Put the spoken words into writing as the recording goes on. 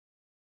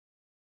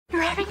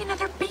You're having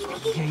another baby?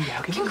 Yeah.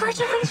 Okay.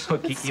 Congratulations.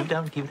 Look, keep it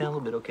down a little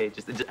bit, okay?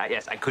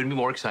 Yes, I couldn't be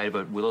more excited,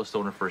 but Willow's still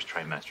in her first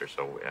trimester,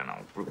 so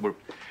we're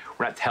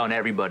not telling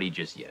everybody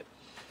just yet.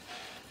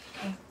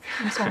 Okay.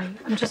 I'm sorry.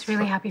 I'm just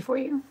really happy for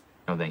you.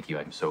 No, thank you.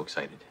 I'm so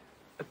excited.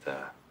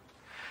 But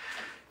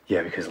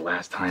yeah, because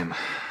last time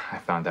I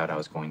found out I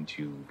was going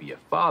to be a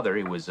father,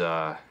 it was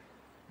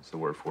what's the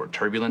word for it?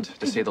 Turbulent,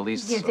 to say the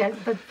least. Yeah,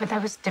 but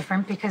that was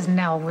different because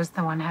Nell was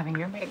the one having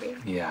your baby.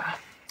 Yeah.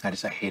 I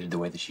hated the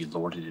way that she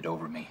lorded it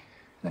over me.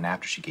 And then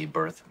after she gave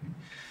birth...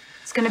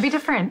 It's gonna be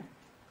different.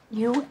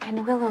 You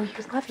and Willow,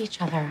 you love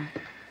each other.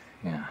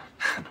 Yeah,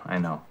 I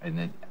know.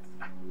 And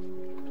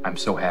I'm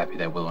so happy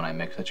that Willow and I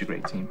make such a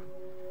great team.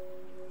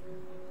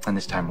 And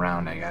this time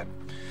around, I got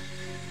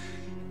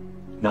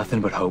nothing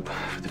but hope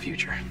for the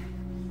future.